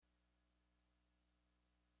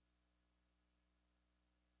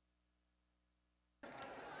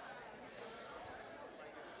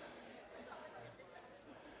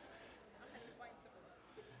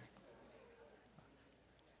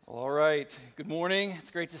right. Good morning.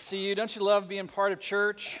 It's great to see you. Don't you love being part of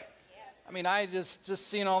church? I mean, I just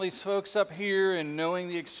seeing all these folks up here and knowing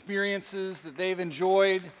the experiences that they've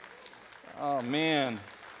enjoyed. Oh, man.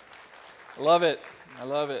 I love it. I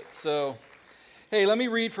love it. So, hey, let me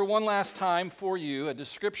read for one last time for you a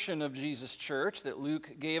description of Jesus' church that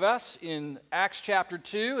Luke gave us in Acts chapter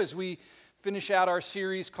 2 as we finish out our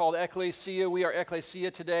series called Ecclesia. We are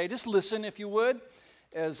Ecclesia today. Just listen, if you would,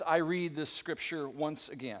 as I read this scripture once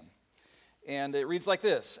again. And it reads like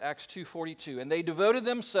this, Acts 2:42. And they devoted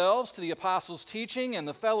themselves to the apostles' teaching and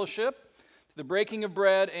the fellowship, to the breaking of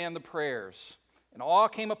bread and the prayers. And awe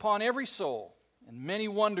came upon every soul, and many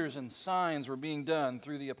wonders and signs were being done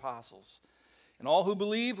through the apostles. And all who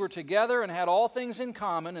believed were together and had all things in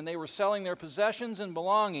common, and they were selling their possessions and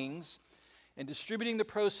belongings and distributing the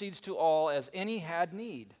proceeds to all as any had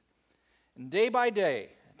need. And day by day,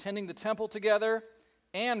 attending the temple together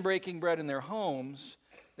and breaking bread in their homes,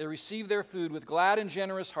 they received their food with glad and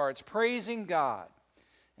generous hearts, praising God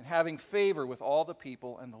and having favor with all the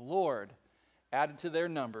people. And the Lord added to their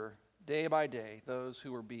number day by day those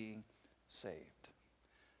who were being saved.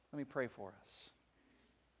 Let me pray for us.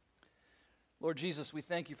 Lord Jesus, we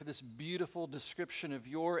thank you for this beautiful description of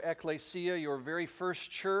your ecclesia, your very first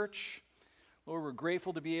church. Lord, we're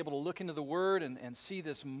grateful to be able to look into the Word and see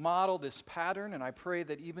this model, this pattern, and I pray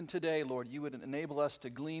that even today, Lord, you would enable us to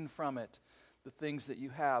glean from it the things that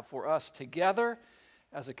you have for us together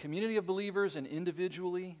as a community of believers and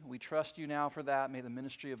individually. We trust you now for that. May the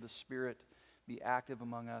ministry of the Spirit be active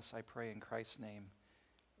among us, I pray in Christ's name.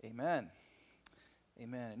 Amen.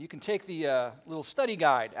 Amen. And you can take the little study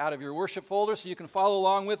guide out of your worship folder so you can follow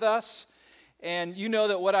along with us. And you know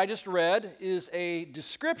that what I just read is a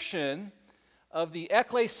description of the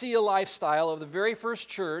ecclesia lifestyle of the very first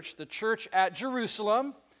church, the church at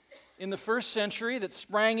Jerusalem in the first century that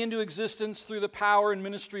sprang into existence through the power and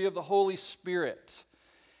ministry of the Holy Spirit.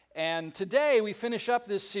 And today we finish up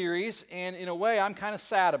this series, and in a way I'm kind of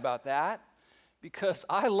sad about that because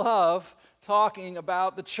I love talking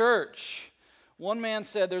about the church. One man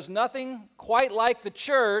said there's nothing quite like the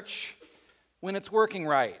church when it's working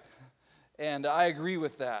right, and I agree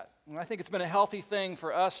with that. And I think it's been a healthy thing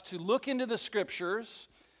for us to look into the Scriptures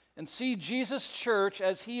and see Jesus' church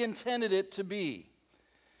as he intended it to be.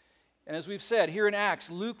 And as we've said, here in Acts,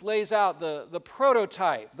 Luke lays out the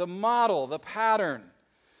prototype, the model, the pattern.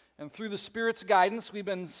 And through the Spirit's guidance, we've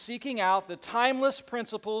been seeking out the timeless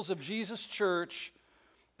principles of Jesus' church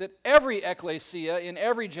that every ecclesia in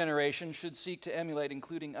every generation should seek to emulate,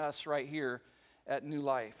 including us right here at New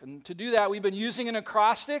Life. And to do that, we've been using an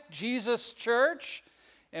acrostic, Jesus Church.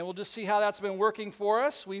 And we'll just see how that's been working for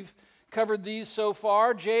us. We've covered these so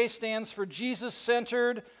far. J stands for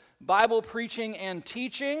Jesus-centered Bible preaching and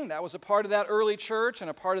teaching. That was a part of that early church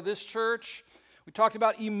and a part of this church. We talked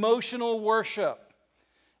about emotional worship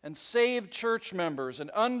and saved church members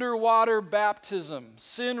and underwater baptism,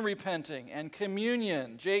 sin repenting, and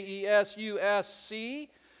communion, JESUSC.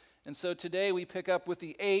 And so today we pick up with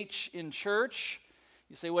the H in church.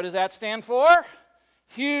 You say, what does that stand for?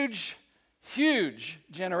 Huge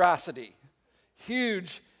generosity.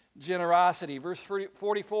 Huge generosity. Verse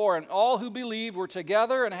 44, and all who believed were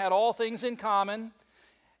together and had all things in common,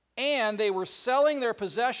 and they were selling their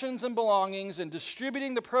possessions and belongings and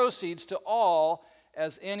distributing the proceeds to all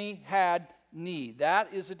as any had need.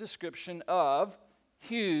 That is a description of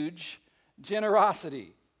huge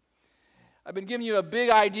generosity. I've been giving you a big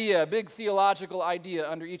idea, a big theological idea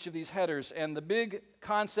under each of these headers, and the big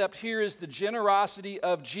concept here is the generosity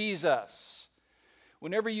of Jesus.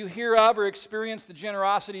 Whenever you hear of or experience the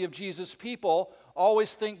generosity of Jesus' people,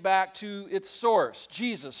 always think back to its source,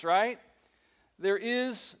 Jesus, right? There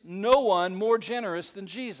is no one more generous than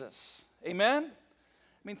Jesus. Amen?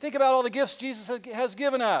 I mean, think about all the gifts Jesus has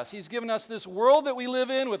given us. He's given us this world that we live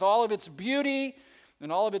in with all of its beauty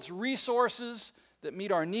and all of its resources that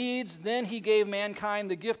meet our needs. Then he gave mankind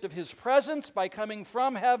the gift of his presence by coming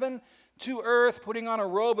from heaven to earth, putting on a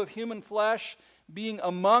robe of human flesh, being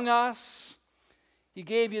among us. He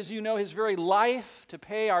gave, as you know, his very life to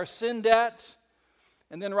pay our sin debt.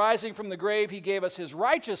 And then rising from the grave, he gave us his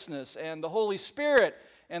righteousness and the Holy Spirit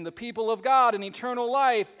and the people of God and eternal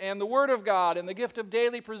life and the Word of God and the gift of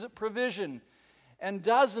daily provision and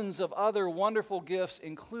dozens of other wonderful gifts,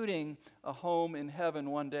 including a home in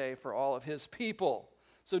heaven one day for all of his people.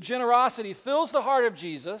 So generosity fills the heart of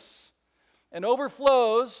Jesus and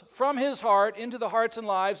overflows from his heart into the hearts and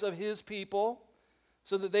lives of his people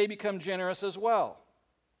so that they become generous as well.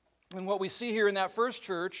 And what we see here in that first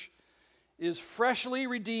church is freshly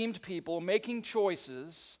redeemed people making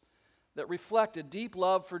choices that reflect a deep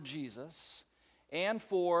love for Jesus and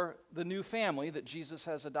for the new family that Jesus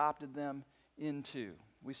has adopted them into.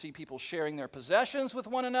 We see people sharing their possessions with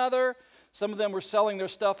one another. Some of them were selling their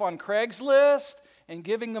stuff on Craigslist and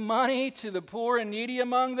giving the money to the poor and needy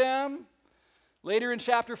among them. Later in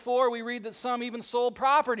chapter 4, we read that some even sold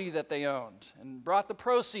property that they owned and brought the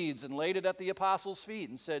proceeds and laid it at the apostles' feet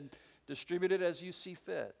and said, distribute it as you see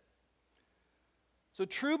fit. So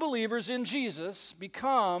true believers in Jesus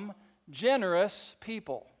become generous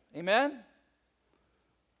people. Amen?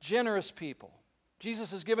 Generous people.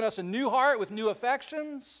 Jesus has given us a new heart with new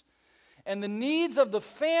affections, and the needs of the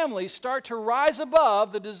family start to rise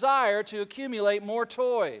above the desire to accumulate more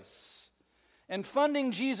toys. And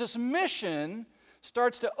funding Jesus' mission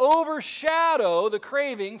starts to overshadow the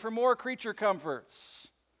craving for more creature comforts.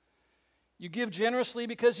 You give generously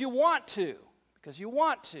because you want to. Because you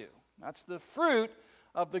want to. That's the fruit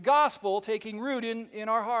of the gospel taking root in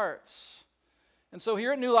our hearts. And so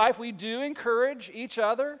here at New Life, we do encourage each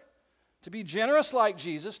other to be generous like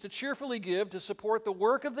Jesus, to cheerfully give, to support the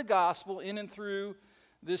work of the gospel in and through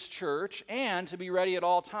this church, and to be ready at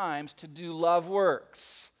all times to do love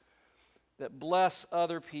works that bless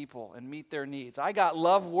other people and meet their needs. I got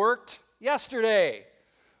love worked yesterday.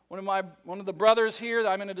 One of the brothers here that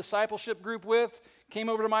I'm in a discipleship group with came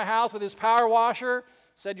over to my house with his power washer,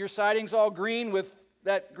 said, your siding's all green with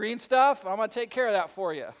that green stuff. I'm going to take care of that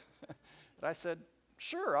for you. And I said,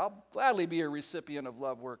 sure, I'll gladly be a recipient of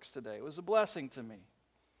Love Works today. It was a blessing to me.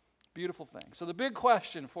 Beautiful thing. So the big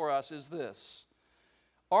question for us is this.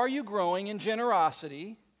 Are you growing in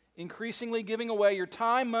generosity, increasingly giving away your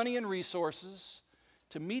time, money, and resources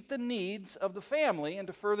to meet the needs of the family and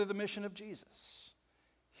to further the mission of Jesus?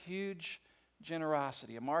 Huge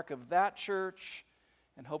generosity, a mark of that church,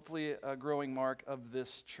 and hopefully a growing mark of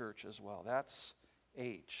this church as well. That's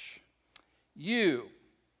H. U.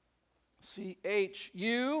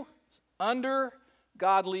 C-H-U, under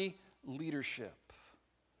godly leadership.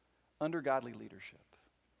 Under godly leadership.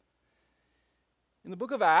 In the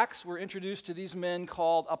book of Acts, we're introduced to these men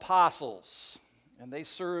called apostles, and they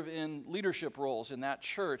serve in leadership roles in that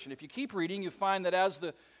church. And if you keep reading, you find that as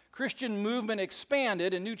the Christian movement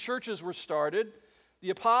expanded and new churches were started,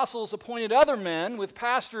 the apostles appointed other men with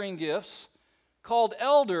pastoring gifts called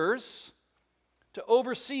elders to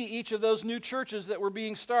oversee each of those new churches that were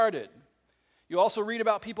being started. You also read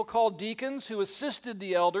about people called deacons who assisted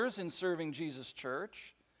the elders in serving Jesus'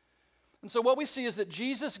 church. And so what we see is that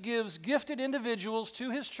Jesus gives gifted individuals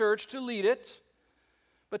to his church to lead it,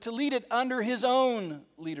 but to lead it under his own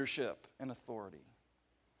leadership and authority.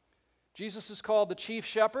 Jesus is called the chief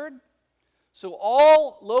shepherd, so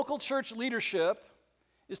all local church leadership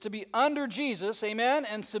is to be under Jesus, amen,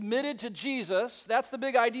 and submitted to Jesus. That's the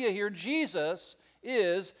big idea here. Jesus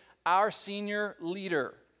is our senior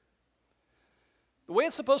leader. The way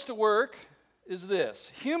it's supposed to work is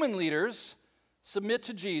this. Human leaders submit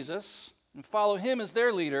to Jesus and follow him as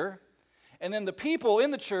their leader, and then the people in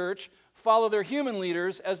the church follow their human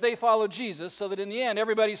leaders as they follow Jesus, so that in the end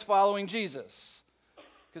everybody's following Jesus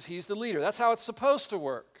because he's the leader. That's how it's supposed to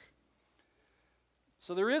work.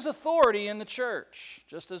 So there is authority in the church,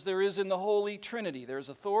 just as there is in the Holy Trinity. There's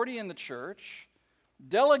authority in the church,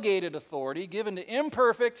 delegated authority given to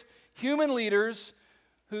imperfect human leaders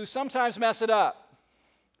who sometimes mess it up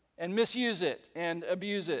and misuse it and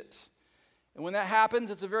abuse it. And when that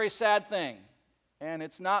happens, it's a very sad thing. And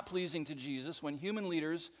it's not pleasing to Jesus when human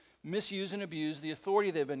leaders misuse and abuse the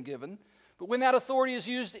authority they've been given. But when that authority is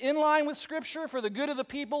used in line with Scripture for the good of the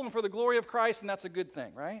people and for the glory of Christ, then that's a good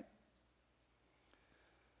thing, right?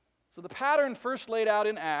 So the pattern first laid out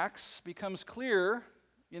in Acts becomes clear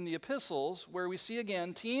in the epistles, where we see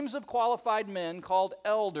again teams of qualified men called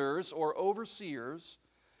elders or overseers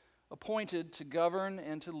appointed to govern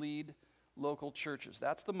and to lead local churches.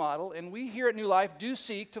 That's the model, and we here at New Life do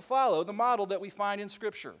seek to follow the model that we find in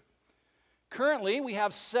Scripture. Currently, we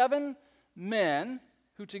have 7 men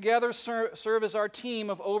who together serve as our team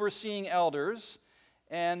of overseeing elders,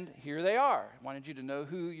 and here they are. I wanted you to know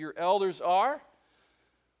who your elders are.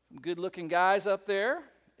 Some good-looking guys up there,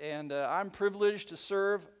 and I'm privileged to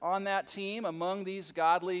serve on that team among these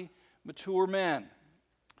godly, mature men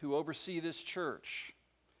who oversee this church.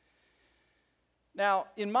 Now,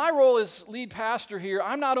 in my role as lead pastor here,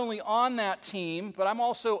 I'm not only on that team, but I'm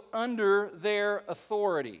also under their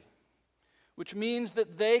authority, which means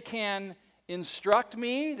that they can instruct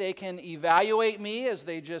me, they can evaluate me as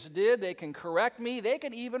they just did, they can correct me, they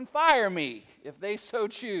can even fire me if they so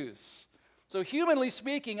choose. So humanly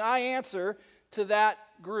speaking, I answer to that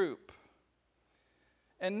group.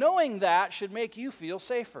 And knowing that should make you feel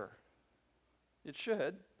safer. It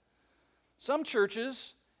should. Some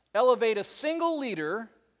churches elevate a single leader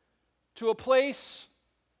to a place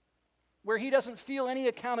where he doesn't feel any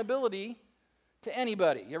accountability to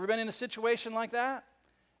anybody. You ever been in a situation like that?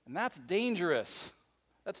 And that's dangerous.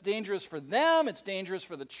 That's dangerous for them. It's dangerous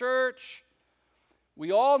for the church.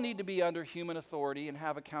 We all need to be under human authority and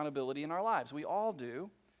have accountability in our lives. We all do.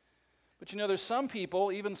 But you know, there's some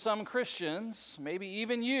people, even some Christians, maybe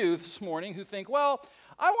even you this morning, who think, well,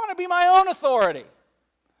 I want to be my own authority.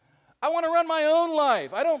 I want to run my own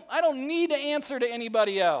life. I don't need to answer to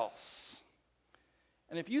anybody else.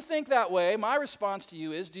 And if you think that way, my response to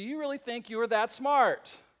you is, do you really think you're that smart?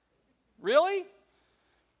 Really?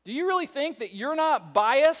 Do you really think that you're not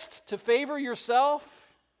biased to favor yourself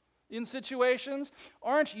in situations?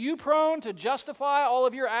 Aren't you prone to justify all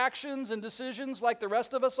of your actions and decisions like the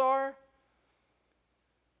rest of us are?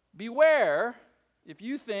 Beware if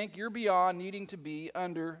you think you're beyond needing to be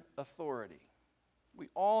under authority. We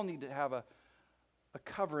all need to have a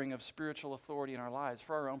covering of spiritual authority in our lives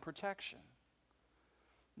for our own protection.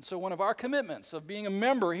 And so one of our commitments of being a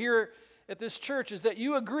member here at this church is that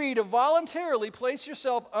you agree to voluntarily place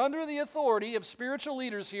yourself under the authority of spiritual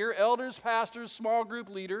leaders here, elders, pastors, small group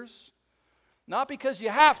leaders, not because you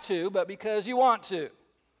have to, but because you want to,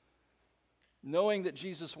 knowing that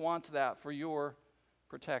Jesus wants that for your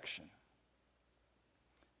protection.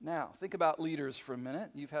 Now, think about leaders for a minute.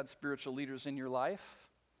 You've had spiritual leaders in your life.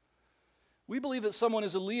 We believe that someone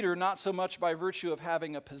is a leader not so much by virtue of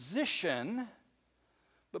having a position,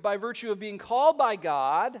 but by virtue of being called by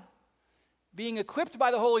God, being equipped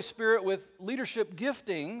by the Holy Spirit with leadership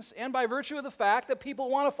giftings, and by virtue of the fact that people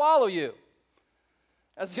want to follow you.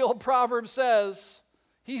 As the old proverb says,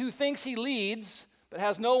 he who thinks he leads but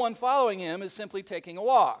has no one following him is simply taking a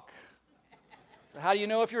walk. So how do you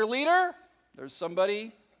know if you're a leader? There's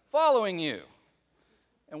somebody following you.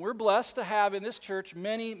 And we're blessed to have in this church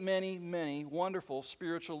many, many, many wonderful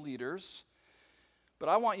spiritual leaders. But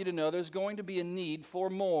I want you to know there's going to be a need for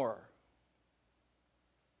more.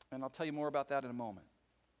 And I'll tell you more about that in a moment.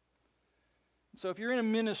 So if you're in a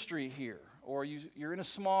ministry here, or you're in a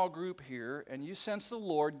small group here, and you sense the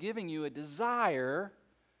Lord giving you a desire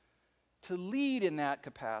to lead in that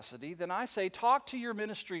capacity, then I say talk to your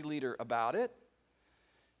ministry leader about it.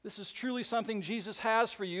 This is truly something Jesus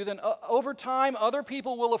has for you. Then over time, other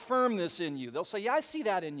people will affirm this in you. They'll say, yeah, I see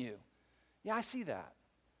that in you. Yeah, I see that.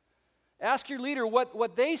 Ask your leader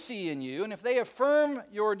what they see in you, and if they affirm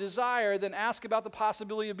your desire, then ask about the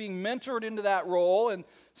possibility of being mentored into that role and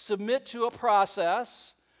submit to a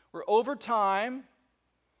process where over time,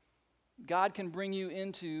 God can bring you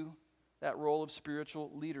into that role of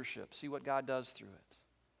spiritual leadership. See what God does through it.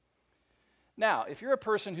 Now, if you're a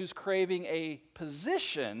person who's craving a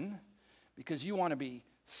position because you want to be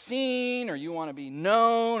seen, or you want to be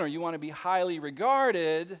known, or you want to be highly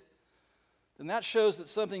regarded, then that shows that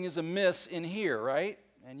something is amiss in here, right?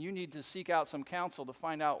 And you need to seek out some counsel to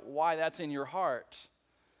find out why that's in your heart.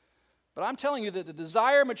 But I'm telling you that the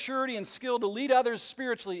desire, maturity, and skill to lead others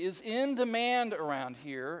spiritually is in demand around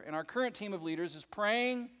here, and our current team of leaders is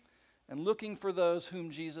praying and looking for those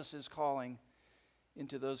whom Jesus is calling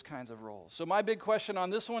into those kinds of roles. So my big question on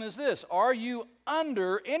this one is this: are you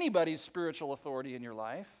under anybody's spiritual authority in your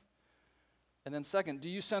life? And then second, do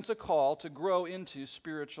you sense a call to grow into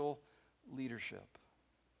spiritual leadership?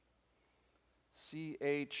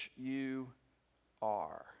 C-H-U-R.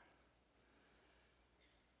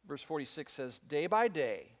 Verse 46 says, day by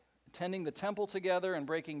day, attending the temple together and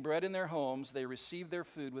breaking bread in their homes, they received their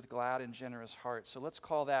food with glad and generous hearts. So let's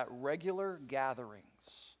call that regular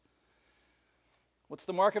gatherings. What's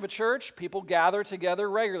the mark of a church? People gather together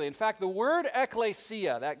regularly. In fact, the word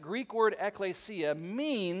ekklesia, that Greek word ekklesia,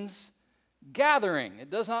 means gathering. It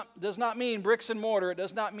does not mean bricks and mortar. It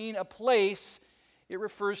does not mean a place. It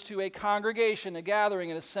refers to a congregation, a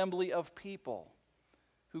gathering, an assembly of people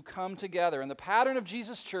who come together. And the pattern of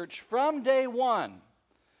Jesus' church from day one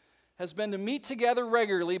has been to meet together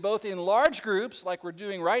regularly, both in large groups, like we're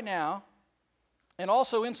doing right now, and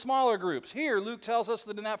also in smaller groups. Here, Luke tells us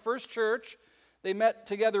that in that first church, they met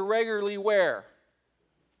together regularly where?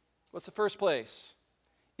 What's the first place?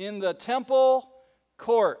 In the temple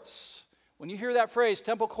courts. When you hear that phrase,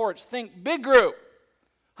 temple courts, think big group.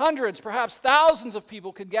 Hundreds, perhaps thousands of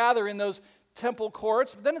people could gather in those temple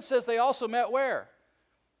courts. But then it says they also met where?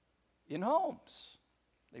 In homes.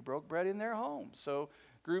 They broke bread in their homes. So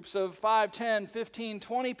groups of 5, 10, 15,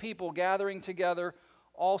 20 people gathering together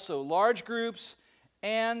also. Large groups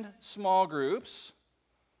and small groups.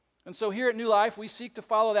 And so here at New Life, we seek to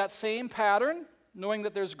follow that same pattern, knowing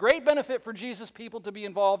that there's great benefit for Jesus' people to be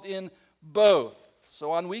involved in both.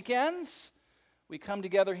 So on weekends, we come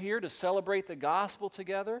together here to celebrate the gospel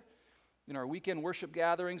together. in our weekend worship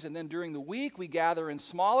gatherings, and then during the week we gather in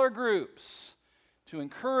smaller groups to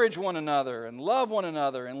encourage one another and love one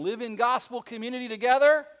another and live in gospel community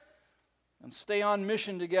together and stay on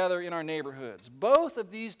mission together in our neighborhoods. Both of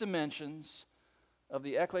these dimensions of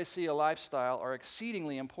the ecclesia lifestyle are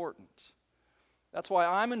exceedingly important. That's why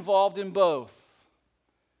I'm involved in both,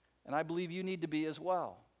 and I believe you need to be as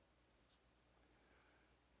well.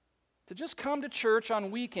 To just come to church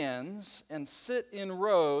on weekends and sit in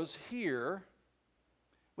rows here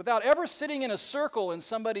without ever sitting in a circle in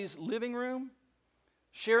somebody's living room,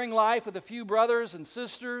 sharing life with a few brothers and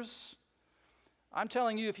sisters, I'm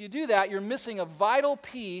telling you, if you do that, you're missing a vital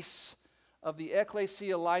piece of the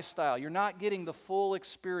ecclesia lifestyle. You're not getting the full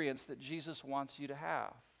experience that Jesus wants you to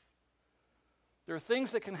have. There are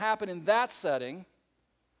things that can happen in that setting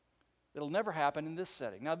that'll never happen in this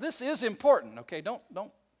setting. Now, this is important, okay? Don't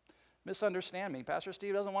misunderstand me. Pastor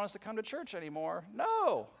Steve doesn't want us to come to church anymore.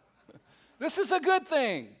 No. This is a good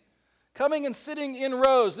thing. Coming and sitting in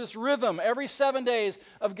rows, this rhythm every 7 days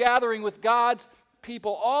of gathering with God's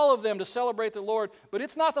people, all of them to celebrate the Lord. But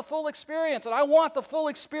it's not the full experience, and I want the full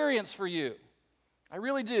experience for you. I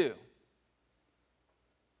really do.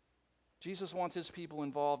 Jesus wants his people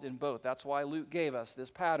involved in both. That's why Luke gave us this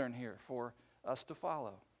pattern here for us to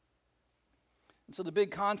follow. And so the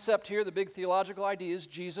big concept here, the big theological idea is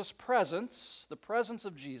Jesus' presence, the presence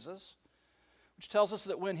of Jesus, which tells us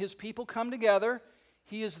that when his people come together,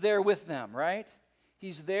 he is there with them, right?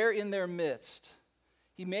 He's there in their midst.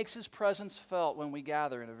 He makes his presence felt when we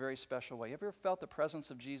gather in a very special way. You ever felt the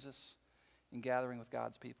presence of Jesus in gathering with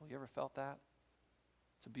God's people? You ever felt that?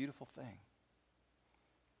 It's a beautiful thing.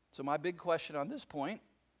 So my big question on this point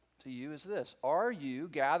to you is this: are you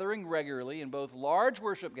gathering regularly in both large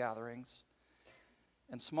worship gatherings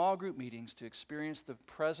and small group meetings to experience the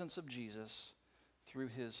presence of Jesus through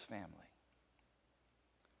his family?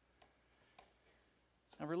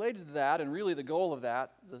 Now, related to that, and really the goal of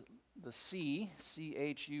that, the C,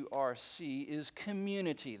 C-H-U-R-C, is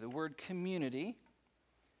community. The word community.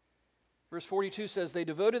 Verse 42 says, they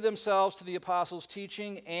devoted themselves to the apostles'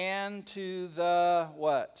 teaching and to the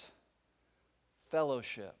what?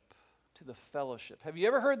 Fellowship. To the fellowship. Have you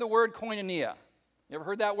ever heard the word koinonia? You ever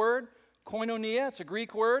heard that word? Koinonia, it's a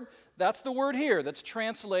Greek word. That's the word here that's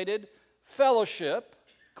translated fellowship.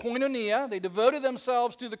 Koinonia, they devoted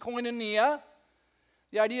themselves to the koinonia.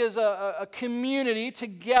 The idea is a community,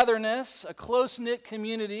 togetherness, a close-knit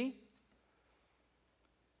community.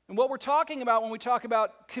 And what we're talking about when we talk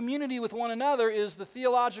about community with one another is the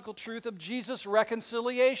theological truth of Jesus'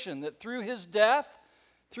 reconciliation, that through his death,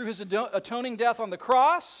 through his atoning death on the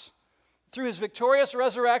cross, through his victorious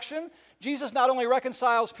resurrection, Jesus not only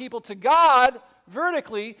reconciles people to God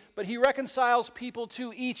vertically, but he reconciles people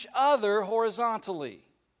to each other horizontally.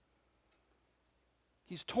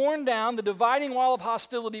 He's torn down the dividing wall of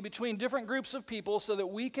hostility between different groups of people so that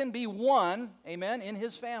we can be one, amen, in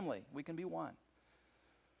his family. We can be one.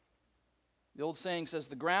 The old saying says,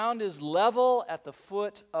 the ground is level at the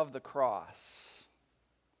foot of the cross.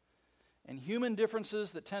 And human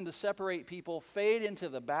differences that tend to separate people fade into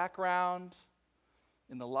the background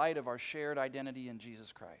in the light of our shared identity in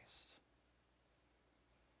Jesus Christ.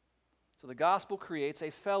 So the gospel creates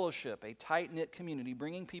a fellowship, a tight-knit community,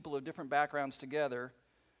 bringing people of different backgrounds together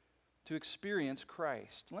to experience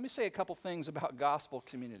Christ. Let me say a couple things about gospel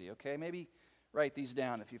community, okay? Maybe write these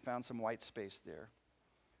down if you found some white space there.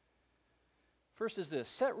 First is this: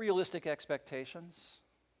 set realistic expectations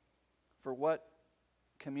for what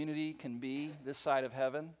community can be this side of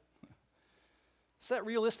heaven. Set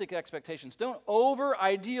realistic expectations. Don't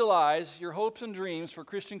over-idealize your hopes and dreams for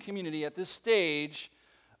Christian community at this stage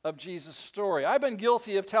of Jesus' story. I've been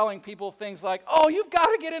guilty of telling people things like, oh, you've got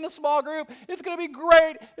to get in a small group. It's going to be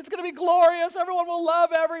great. It's going to be glorious. Everyone will love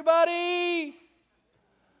everybody.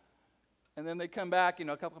 And then they come back, a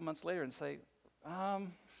couple of months later and say,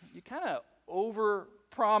 you kind of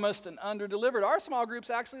over-promised and under-delivered. Our small group's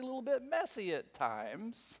actually a little bit messy at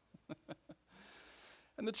times.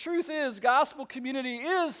 And the truth is, gospel community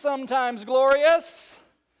is sometimes glorious,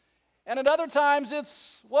 and at other times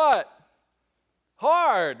it's what?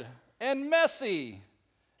 Hard and messy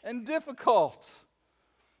and difficult.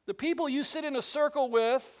 The people you sit in a circle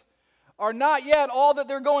with are not yet all that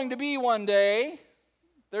they're going to be one day.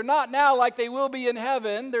 They're not now like they will be in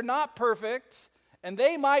heaven. They're not perfect, and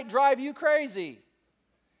they might drive you crazy.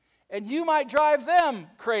 And you might drive them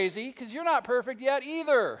crazy because you're not perfect yet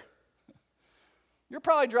either. You're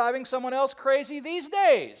probably driving someone else crazy these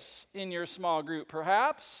days in your small group,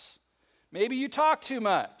 perhaps. Maybe you talk too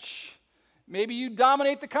much. Maybe you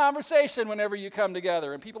dominate the conversation whenever you come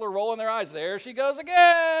together and people are rolling their eyes. There she goes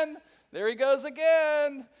again. There he goes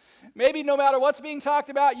again. Maybe no matter what's being talked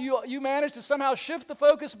about, you manage to somehow shift the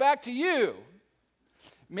focus back to you.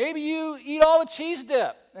 Maybe you eat all the cheese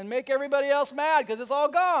dip and make everybody else mad because it's all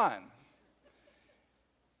gone.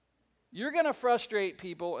 You're going to frustrate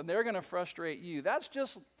people, and they're going to frustrate you. That's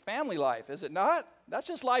just family life, is it not? That's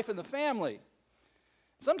just life in the family.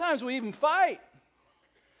 Sometimes we even fight.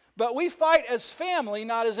 But we fight as family,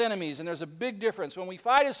 not as enemies, and there's a big difference. When we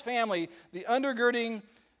fight as family, the undergirding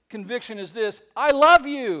conviction is this: I love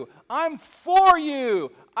you. I'm for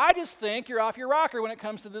you. I just think you're off your rocker when it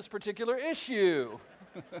comes to this particular issue.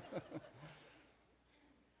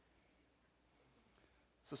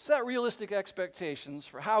 So set realistic expectations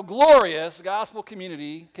for how glorious gospel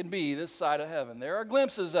community can be this side of heaven. There are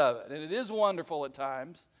glimpses of it, and it is wonderful at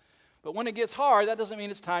times. But when it gets hard, that doesn't mean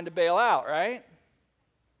it's time to bail out, right?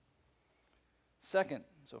 Second,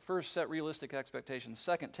 so first, set realistic expectations.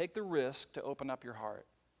 Second, take the risk to open up your heart.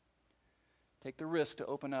 Take the risk to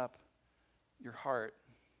open up your heart.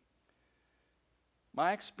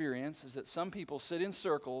 My experience is that some people sit in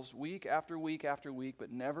circles week after week after week,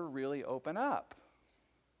 but never really open up.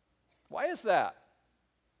 Why is that?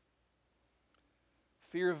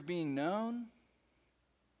 Fear of being known?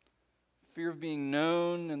 Fear of being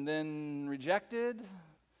known and then rejected?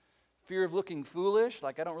 Fear of looking foolish,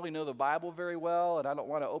 like I don't really know the Bible very well and I don't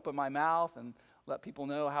want to open my mouth and let people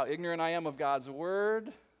know how ignorant I am of God's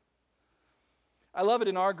word. I love it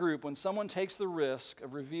in our group when someone takes the risk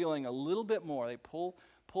of revealing a little bit more. They pull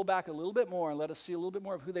back a little bit more and let us see a little bit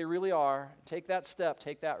more of who they really are. Take that step,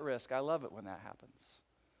 take that risk. I love it when that happens.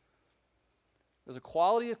 There's a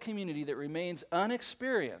quality of community that remains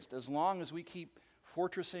unexperienced as long as we keep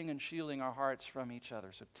fortressing and shielding our hearts from each other.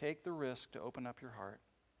 So take the risk to open up your heart.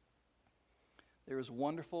 There is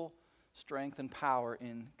wonderful strength and power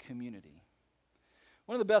in community.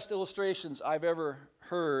 One of the best illustrations I've ever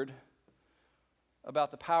heard about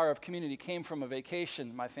the power of community came from a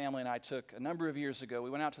vacation my family and I took a number of years ago. We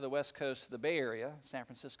went out to the West Coast, to the Bay Area, San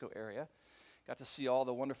Francisco area. Got to see all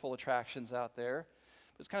the wonderful attractions out there.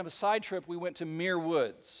 It was kind of a side trip. We went to Muir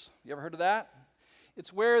Woods. You ever heard of that?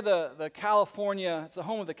 It's where the California, it's the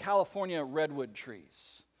home of the California redwood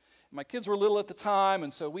trees. My kids were little at the time,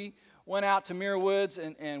 and so we went out to Muir Woods,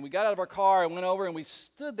 and we got out of our car and went over, and we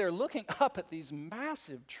stood there looking up at these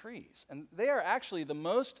massive trees. And they are actually the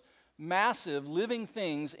most massive living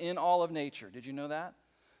things in all of nature. Did you know that?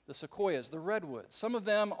 The sequoias, the redwoods. Some of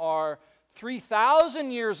them are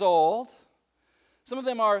 3,000 years old. Some of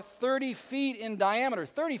them are 30 feet in diameter.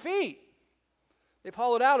 30 feet! They've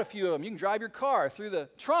hollowed out a few of them. You can drive your car through the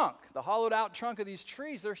trunk, the hollowed out trunk of these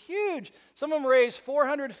trees. They're huge. Some of them raise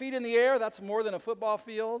 400 feet in the air. That's more than a football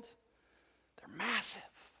field. They're massive.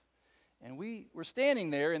 And we were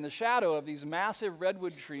standing there in the shadow of these massive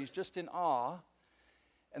redwood trees, just in awe.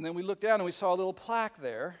 And then we looked down and we saw a little plaque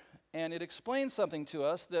there. And it explained something to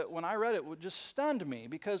us that when I read it, just stunned me.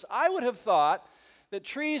 Because I would have thought that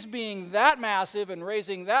trees being that massive and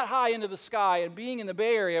raising that high into the sky and being in the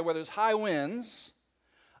Bay Area where there's high winds,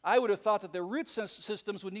 I would have thought that their root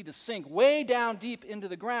systems would need to sink way down deep into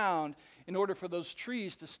the ground in order for those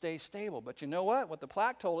trees to stay stable. But you know what? What the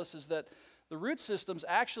plaque told us is that the root systems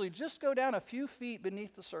actually just go down a few feet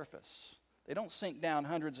beneath the surface. They don't sink down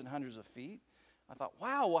hundreds and hundreds of feet. I thought,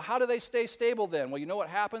 wow, well, how do they stay stable then? Well, you know what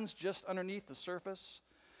happens just underneath the surface?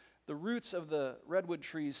 The roots of the redwood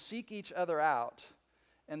trees seek each other out,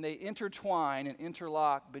 and they intertwine and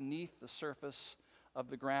interlock beneath the surface of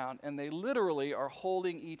the ground, and they literally are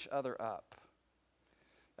holding each other up.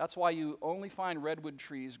 That's why you only find redwood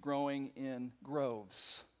trees growing in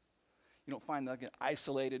groves. You don't find like an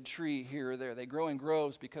isolated tree here or there. They grow in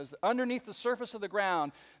groves because underneath the surface of the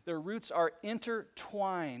ground, their roots are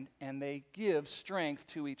intertwined, and they give strength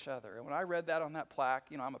to each other. And when I read that on that plaque,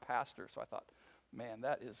 I'm a pastor, so I thought, man,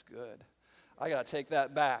 that is good. I got to take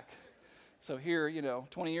that back. So here,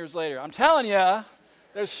 20 years later, I'm telling you,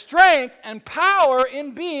 there's strength and power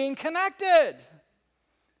in being connected.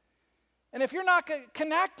 And if you're not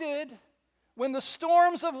connected, when the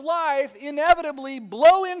storms of life inevitably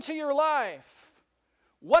blow into your life,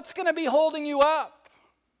 what's going to be holding you up?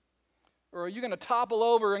 Or are you going to topple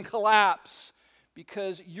over and collapse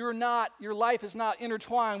because your life is not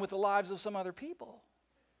intertwined with the lives of some other people?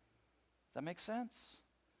 Does that make sense?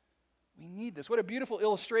 We need this. What a beautiful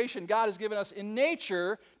illustration God has given us in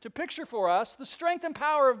nature to picture for us the strength and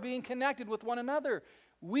power of being connected with one another.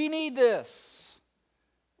 We need this.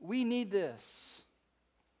 We need this.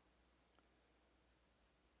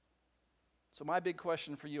 So my big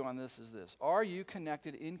question for you on this is this. Are you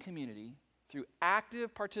connected in community through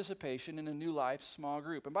active participation in a New Life small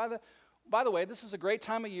group? And by the way, this is a great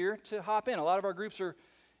time of year to hop in. A lot of our groups are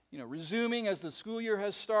resuming as the school year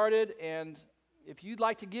has started. And if you'd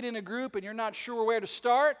like to get in a group and you're not sure where to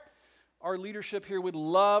start, our leadership here would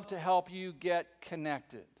love to help you get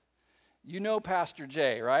connected. You know Pastor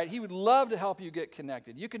Jay, right? He would love to help you get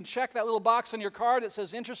connected. You can check that little box on your card that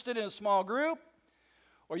says interested in a small group,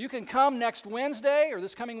 or you can come next Wednesday or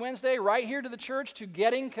this coming Wednesday right here to the church to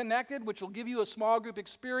Getting Connected, which will give you a small group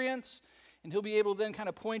experience, and he'll be able to then kind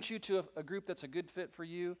of point you to a group that's a good fit for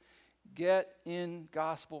you. Get in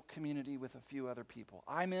gospel community with a few other people.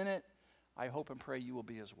 I'm in it. I hope and pray you will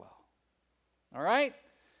be as well. All right?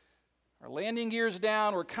 Our landing gear's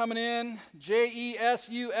down. We're coming in. JESUSCHURC,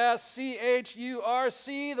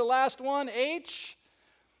 the last one, H.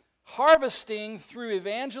 Harvesting through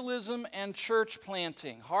evangelism and church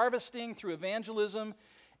planting. Harvesting through evangelism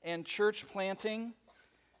and church planting.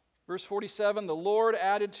 Verse 47, the Lord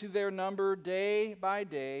added to their number day by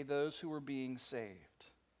day those who were being saved.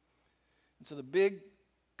 And so the big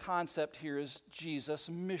concept here is Jesus'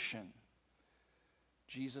 mission.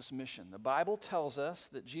 Jesus' mission. The Bible tells us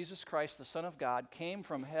that Jesus Christ, the Son of God, came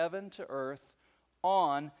from heaven to earth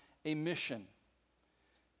on a mission.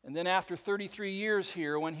 And then after 33 years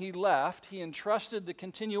here, when he left, he entrusted the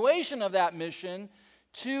continuation of that mission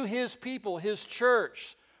to his people, his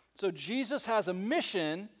church. So Jesus has a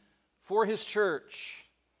mission for his church.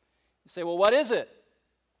 You say, well, what is it?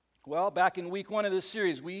 Well, back in week 1 of this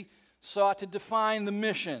series, we sought to define the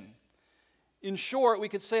mission. In short, we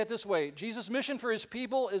could say it this way. Jesus' mission for his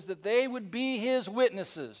people is that they would be his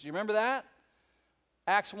witnesses. Do you remember that?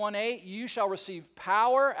 Acts 1:8, you shall receive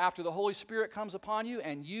power after the Holy Spirit comes upon you,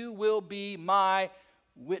 and you will be my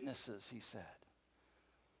witnesses, he said.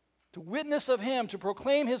 To witness of him, to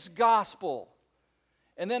proclaim his gospel,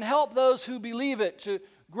 and then help those who believe it to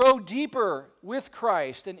grow deeper with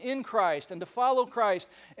Christ and in Christ and to follow Christ,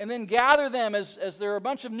 and then gather them as there are a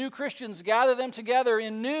bunch of new Christians, gather them together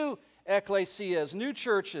in new ecclesias, new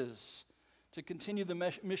churches, to continue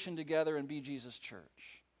the mission together and be Jesus'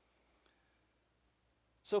 church.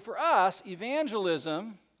 So for us,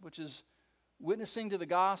 evangelism, which is witnessing to the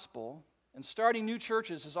gospel, and starting new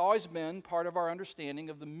churches has always been part of our understanding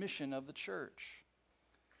of the mission of the church.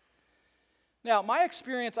 Now, my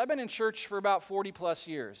experience, I've been in church for about 40 plus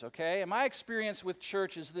years, okay? And my experience with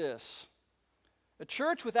church is this. A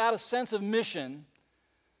church without a sense of mission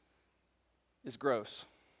is gross.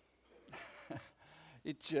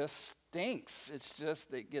 It just stinks.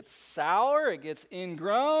 It gets sour, it gets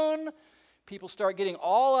ingrown. People start getting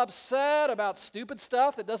all upset about stupid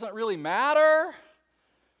stuff that doesn't really matter.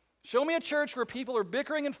 Show me a church where people are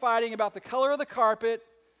bickering and fighting about the color of the carpet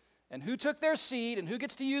and who took their seat and who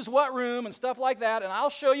gets to use what room and stuff like that, and I'll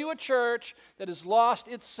show you a church that has lost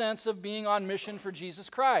its sense of being on mission for Jesus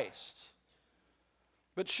Christ.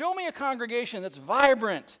 But show me a congregation that's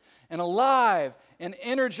vibrant and alive and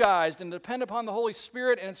energized and depend upon the Holy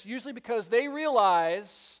Spirit, and it's usually because they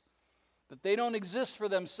realize that they don't exist for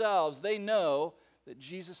themselves. They know that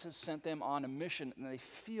Jesus has sent them on a mission, and they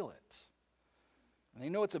feel it. And they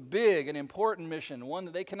know it's a big and important mission, one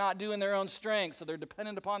that they cannot do in their own strength, so they're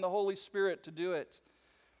dependent upon the Holy Spirit to do it.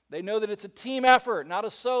 They know that it's a team effort, not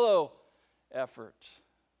a solo effort.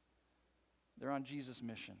 They're on Jesus'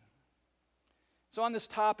 mission. So on this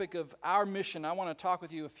topic of our mission, I want to talk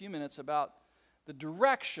with you a few minutes about the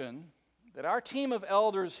direction that our team of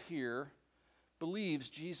elders here believes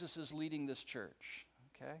Jesus is leading this church,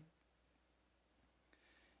 okay?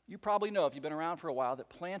 You probably know, if you've been around for a while, that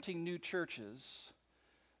planting new churches,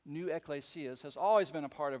 new ecclesias, has always been a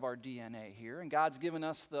part of our DNA here, and God's given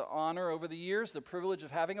us the honor over the years, the privilege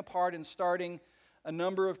of having a part in starting a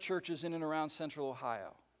number of churches in and around Central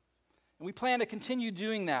Ohio. And we plan to continue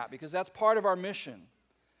doing that because that's part of our mission.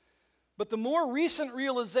 But the more recent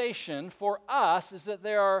realization for us is that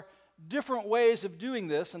there are different ways of doing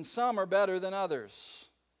this, and some are better than others.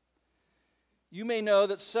 You may know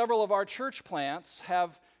that several of our church plants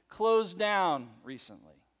have closed down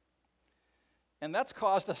recently. And that's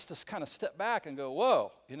caused us to kind of step back and go,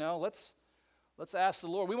 whoa, let's ask the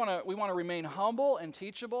Lord. We want to remain humble and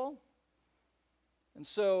teachable. And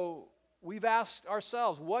so we've asked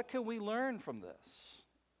ourselves, what can we learn from this?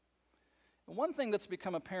 And one thing that's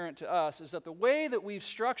become apparent to us is that the way that we've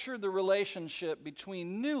structured the relationship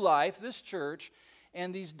between New Life, this church,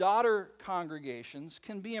 and these daughter congregations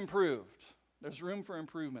can be improved. There's room for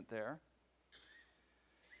improvement there.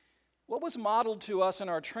 What was modeled to us in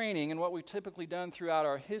our training and what we've typically done throughout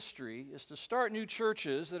our history is to start new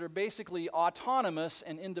churches that are basically autonomous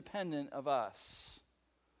and independent of us.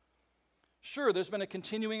 Sure, there's been a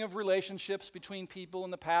continuing of relationships between people,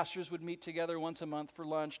 and the pastors would meet together once a month for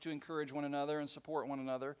lunch to encourage one another and support one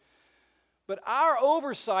another. But our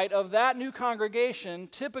oversight of that new congregation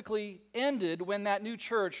typically ended when that new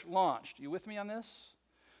church launched. You with me on this?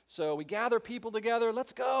 So we gather people together.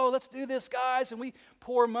 Let's go. Let's do this, guys. And we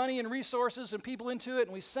pour money and resources and people into it,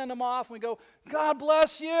 and we send them off. And we go, God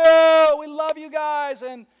bless you. We love you guys.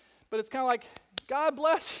 But it's kind of like, God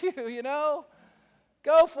bless you, you know.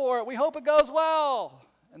 Go for it. We hope it goes well.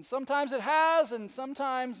 And sometimes it has, and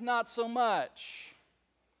sometimes not so much.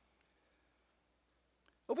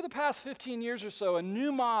 Over the past 15 years or so, a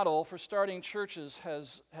new model for starting churches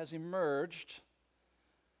has emerged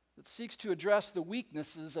that seeks to address the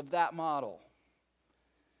weaknesses of that model.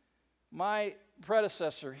 My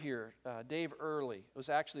predecessor here, Dave Earley, was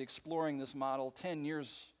actually exploring this model 10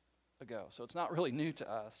 years ago, so it's not really new to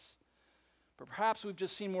us. But perhaps we've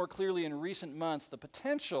just seen more clearly in recent months the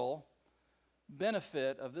potential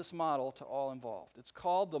benefit of this model to all involved. It's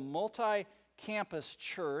called the multi-campus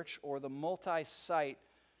church or the multi-site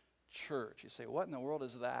church. You say, what in the world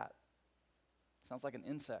is that? Sounds like an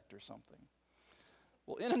insect or something.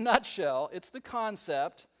 Well, in a nutshell, it's the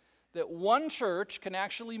concept that one church can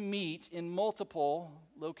actually meet in multiple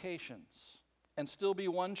locations and still be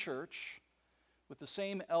one church with the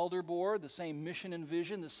same elder board, the same mission and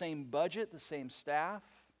vision, the same budget, the same staff.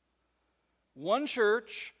 One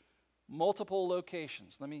church, multiple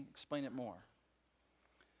locations. Let me explain it more.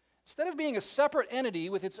 Instead of being a separate entity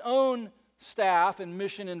with its own staff and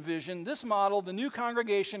mission and vision, this model, the new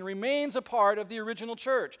congregation, remains a part of the original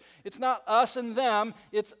church. It's not us and them,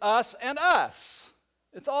 it's us and us.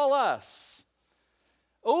 It's all us.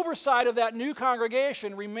 Oversight of that new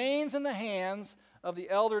congregation remains in the hands of the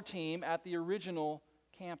elder team at the original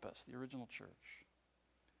campus, the original church.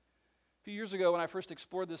 A few years ago, when I first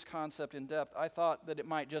explored this concept in depth, I thought that it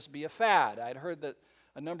might just be a fad. I'd heard that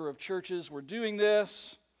a number of churches were doing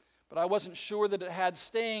this, but I wasn't sure that it had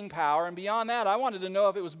staying power. And beyond that, I wanted to know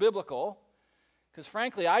if it was biblical, because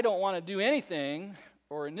frankly, I don't want to do anything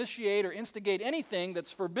or initiate or instigate anything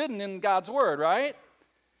that's forbidden in God's Word, right?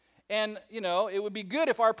 And, it would be good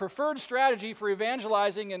if our preferred strategy for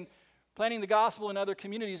evangelizing and planting the gospel in other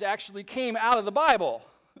communities actually came out of the Bible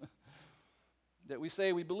that we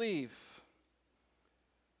say we believe.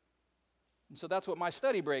 And so that's what my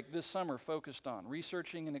study break this summer focused on,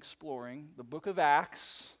 researching and exploring the book of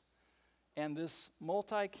Acts and this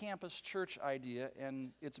multi-campus church idea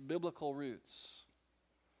and its biblical roots.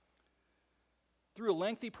 Through a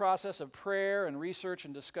lengthy process of prayer and research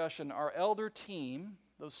and discussion, our elder team,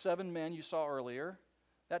 those 7 men you saw earlier,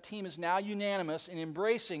 that team is now unanimous in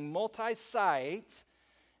embracing multi-site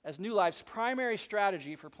as New Life's primary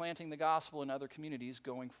strategy for planting the gospel in other communities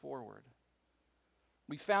going forward.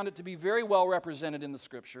 We found it to be very well represented in the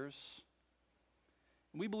Scriptures.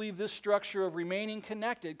 We believe this structure of remaining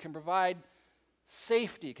connected can provide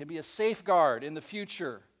safety, can be a safeguard in the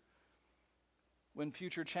future when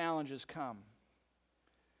future challenges come.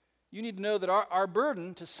 You need to know that our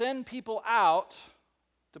burden to send people out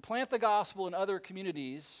to plant the gospel in other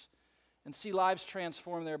communities and see lives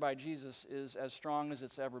transformed there by Jesus is as strong as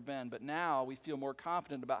it's ever been. But now we feel more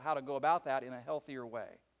confident about how to go about that in a healthier way.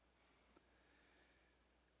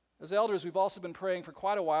 As elders, we've also been praying for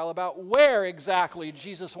quite a while about where exactly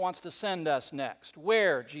Jesus wants to send us next.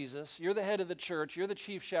 Where, Jesus? You're the head of the church. You're the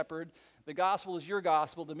chief shepherd. The gospel is your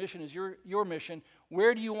gospel. The mission is your mission.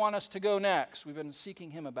 Where do you want us to go next? We've been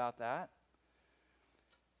seeking him about that.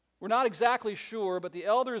 We're not exactly sure, but the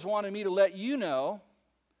elders wanted me to let you know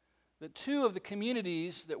that 2 of the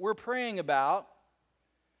communities that we're praying about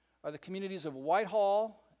are the communities of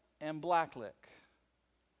Whitehall and Blacklick.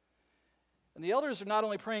 And the elders are not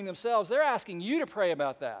only praying themselves, they're asking you to pray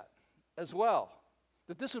about that as well.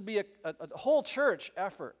 That this would be a whole church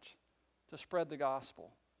effort to spread the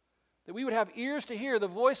gospel. That we would have ears to hear the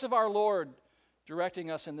voice of our Lord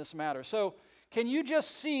directing us in this matter. So, can you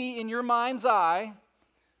just see in your mind's eye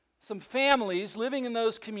some families living in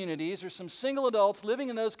those communities or some single adults living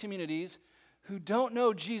in those communities who don't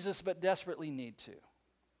know Jesus but desperately need to?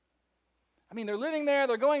 I mean, they're living there,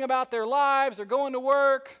 they're going about their lives, they're going to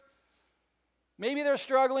work. Maybe they're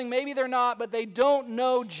struggling, maybe they're not, but they don't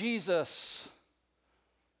know Jesus,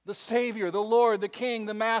 the Savior, the Lord, the King,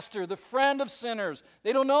 the Master, the friend of sinners.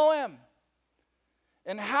 They don't know him.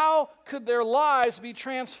 And how could their lives be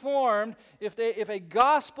transformed if a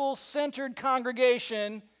gospel-centered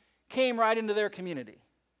congregation came right into their community?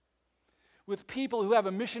 With people who have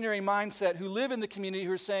a missionary mindset, who live in the community,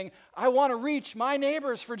 who are saying, I want to reach my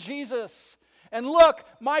neighbors for Jesus. And look,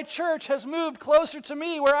 my church has moved closer to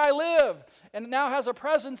me where I live and now has a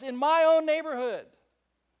presence in my own neighborhood.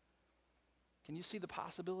 Can you see the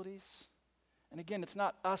possibilities? And again, it's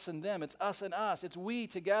not us and them, it's us and us. It's we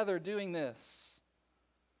together doing this.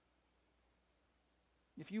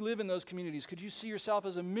 If you live in those communities, could you see yourself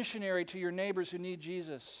as a missionary to your neighbors who need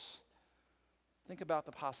Jesus? Think about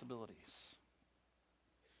the possibilities.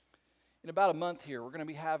 In about a month here, we're going to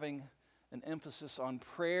be having an emphasis on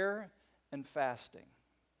prayer and fasting.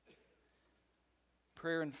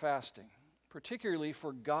 Prayer and fasting, particularly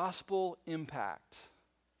for gospel impact,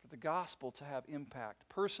 for the gospel to have impact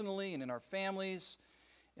personally and in our families,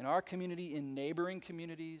 in our community, in neighboring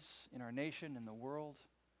communities, in our nation, in the world.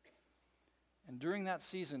 And during that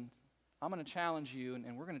season, I'm going to challenge you,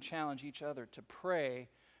 and we're going to challenge each other to pray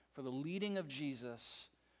for the leading of Jesus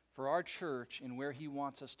for our church and where he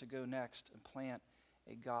wants us to go next and plant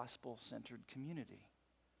a gospel-centered community.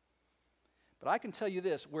 But I can tell you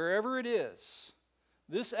this, wherever it is,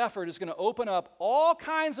 this effort is going to open up all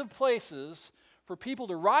kinds of places for people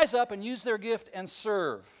to rise up and use their gift and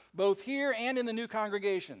serve, both here and in the new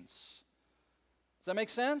congregations. Does that make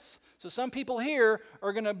sense? So some people here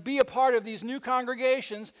are going to be a part of these new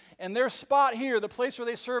congregations, and their spot here, the place where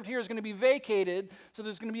they served here, is going to be vacated, so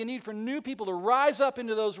there's going to be a need for new people to rise up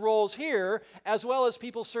into those roles here, as well as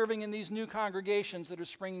people serving in these new congregations that are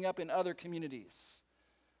springing up in other communities.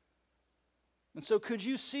 And so could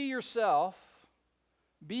you see yourself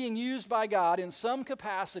being used by God in some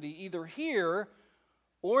capacity, either here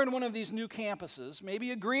or in one of these new campuses?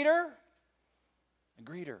 Maybe a greeter? A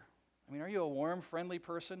greeter. I mean, are you a warm, friendly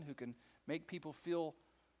person who can make people feel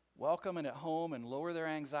welcome and at home and lower their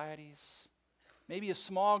anxieties? Maybe a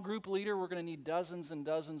small group leader. We're going to need dozens and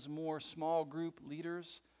dozens more small group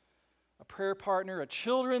leaders. A prayer partner, a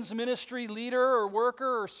children's ministry leader or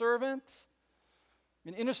worker or servant.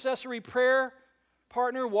 An intercessory prayer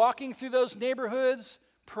partner walking through those neighborhoods,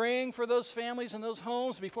 praying for those families and those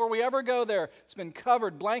homes before we ever go there. It's been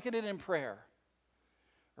covered, blanketed in prayer.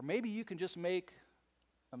 Or maybe you can just make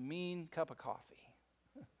a mean cup of coffee,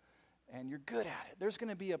 and you're good at it. There's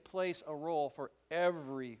going to be a place, a role for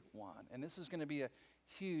everyone, and this is going to be a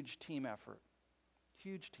huge team effort.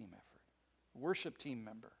 Huge team effort. Worship team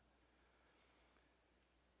member.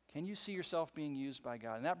 Can you see yourself being used by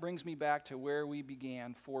God? And that brings me back to where we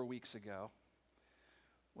began 4 weeks ago,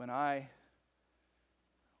 when I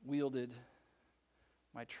wielded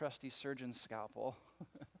my trusty surgeon's scalpel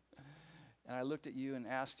and I looked at you and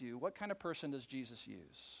asked you, what kind of person does Jesus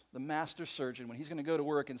use? The master surgeon, when he's going to go to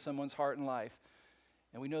work in someone's heart and life.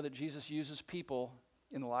 And we know that Jesus uses people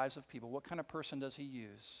in the lives of people. What kind of person does he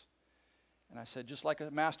use? And I said, just like a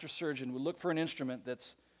master surgeon would look for an instrument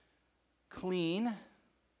that's clean,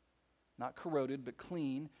 not corroded, but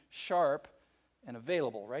clean, sharp, and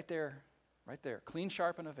available. Right there, right there. Clean,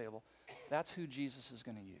 sharp, and available. That's who Jesus is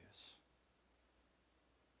going to use.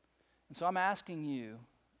 And so I'm asking you,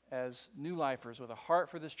 as new lifers with a heart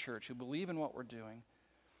for this church who believe in what we're doing,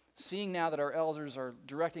 seeing now that our elders are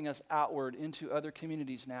directing us outward into other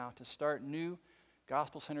communities now to start new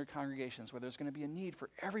gospel-centered congregations where there's going to be a need for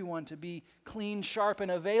everyone to be clean, sharp,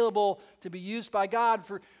 and available to be used by God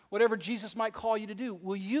for whatever Jesus might call you to do.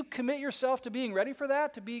 Will you commit yourself to being ready for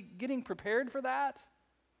that, to be getting prepared for that?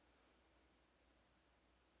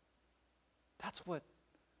 That's what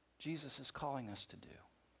Jesus is calling us to do.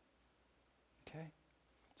 Okay?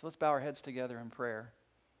 So let's bow our heads together in prayer.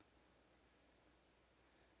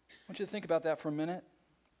 I want you to think about that for a minute.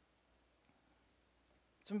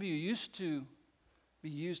 Some of you used to be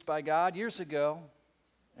used by God years ago,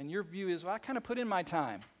 and your view is, well, I kind of put in my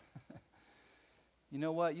time. You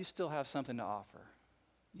know what? You still have something to offer.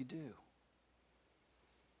 You do.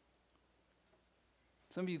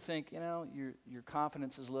 Some of you think, your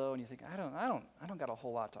confidence is low, and you think, I don't got a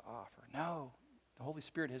whole lot to offer. No, the Holy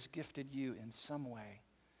Spirit has gifted you in some way.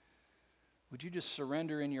 Would you just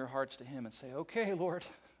surrender in your hearts to him and say, okay, Lord,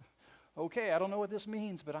 okay, I don't know what this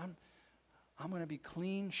means, but I'm going to be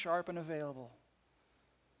clean, sharp, and available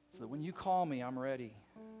so that when you call me, I'm ready.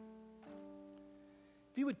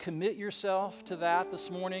 If you would commit yourself to that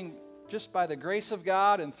this morning, just by the grace of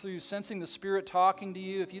God and through sensing the Spirit talking to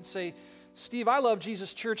you, if you'd say, Steve, I love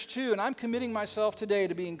Jesus Church too, and I'm committing myself today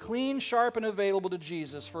to being clean, sharp, and available to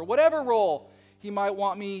Jesus for whatever role he might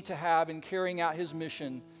want me to have in carrying out his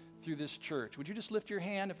mission through this church. Would you just lift your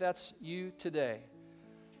hand if that's you today?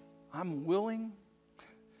 I'm willing,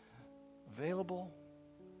 available.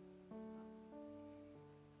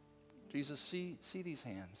 Jesus, see these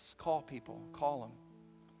hands. Call people. Call them.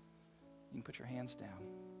 You can put your hands down.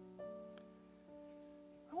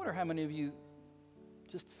 I wonder how many of you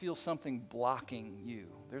just feel something blocking you.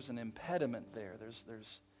 There's an impediment there.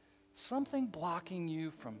 There's something blocking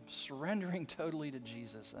you from surrendering totally to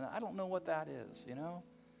Jesus. And I don't know what that is,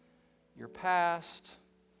 Your past.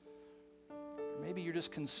 Maybe you're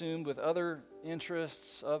just consumed with other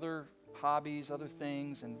interests, other hobbies, other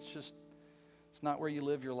things, and it's just It's not where you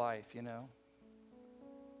live your life, you know.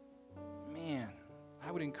 Man,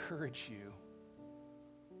 I would encourage you.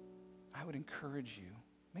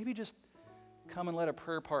 Maybe just come and let a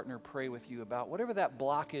prayer partner pray with you about whatever that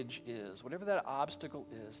blockage is, whatever that obstacle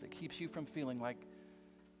is that keeps you from feeling like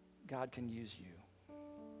God can use you.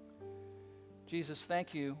 Jesus,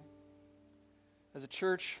 thank you. As a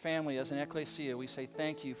church family, as an ecclesia, we say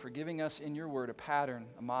thank you for giving us in your word a pattern,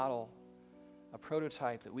 a model, a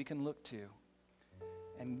prototype that we can look to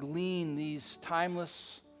and glean these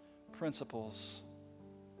timeless principles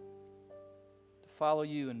to follow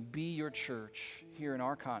you and be your church here in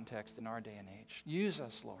our context, in our day and age. Use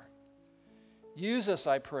us, Lord. Use us,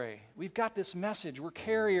 I pray. We've got this message. We're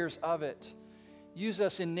carriers of it. Use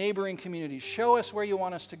us in neighboring communities. Show us where you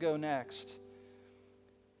want us to go next.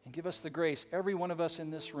 And give us the grace, every one of us in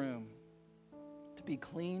this room, to be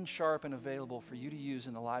clean, sharp, and available for you to use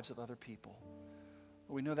in the lives of other people.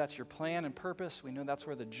 We know that's your plan and purpose. We know that's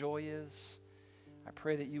where the joy is. I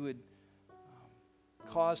pray that you would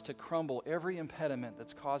cause to crumble every impediment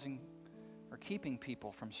that's causing or keeping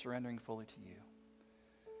people from surrendering fully to you.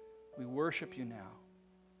 We worship you now.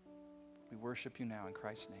 We worship you now in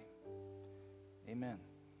Christ's name. Amen.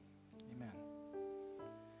 Amen.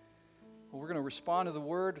 Well, we're going to respond to the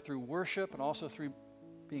word through worship and also through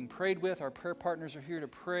being prayed with. Our prayer partners are here to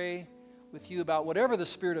pray with you about whatever the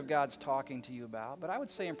Spirit of God's talking to you about. But I would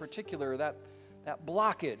say in particular that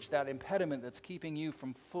blockage, that impediment that's keeping you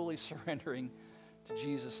from fully surrendering to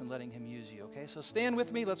Jesus and letting him use you. Okay, so stand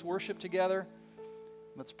with me. Let's worship together.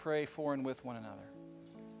 Let's pray for and with one another.